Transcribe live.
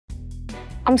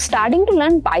I'm starting to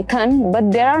learn Python,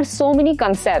 but there are so many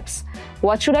concepts.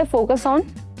 What should I focus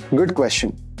on? Good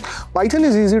question. Python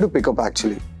is easy to pick up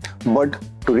actually, but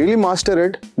to really master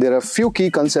it, there are a few key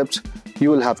concepts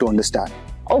you will have to understand.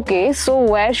 Okay, so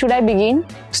where should I begin?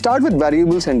 Start with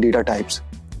variables and data types.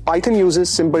 Python uses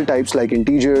simple types like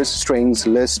integers, strings,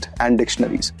 lists, and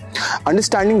dictionaries.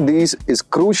 Understanding these is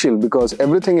crucial because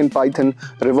everything in Python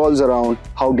revolves around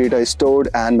how data is stored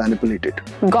and manipulated.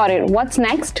 Got it. What's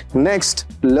next? Next,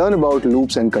 learn about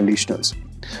loops and conditionals.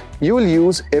 You will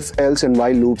use if, else, and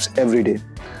while loops every day.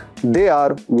 They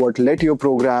are what let your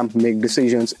program make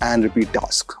decisions and repeat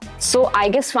tasks. So I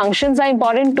guess functions are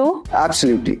important too?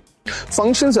 Absolutely.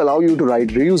 Functions allow you to write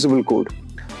reusable code.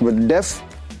 With def,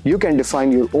 you can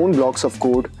define your own blocks of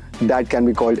code that can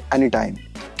be called anytime,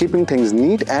 keeping things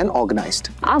neat and organized.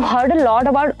 I've heard a lot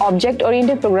about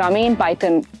object-oriented programming in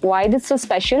Python. Why is it so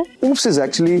special? OOPS is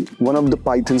actually one of the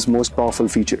Python's most powerful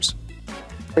features.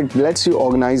 It lets you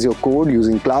organize your code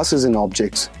using classes and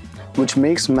objects, which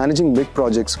makes managing big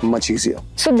projects much easier.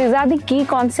 So these are the key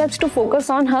concepts to focus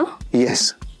on, huh?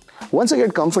 Yes. Once you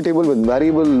get comfortable with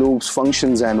variable, loops,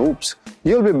 functions, and OOPS,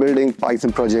 you'll be building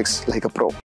Python projects like a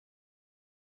pro.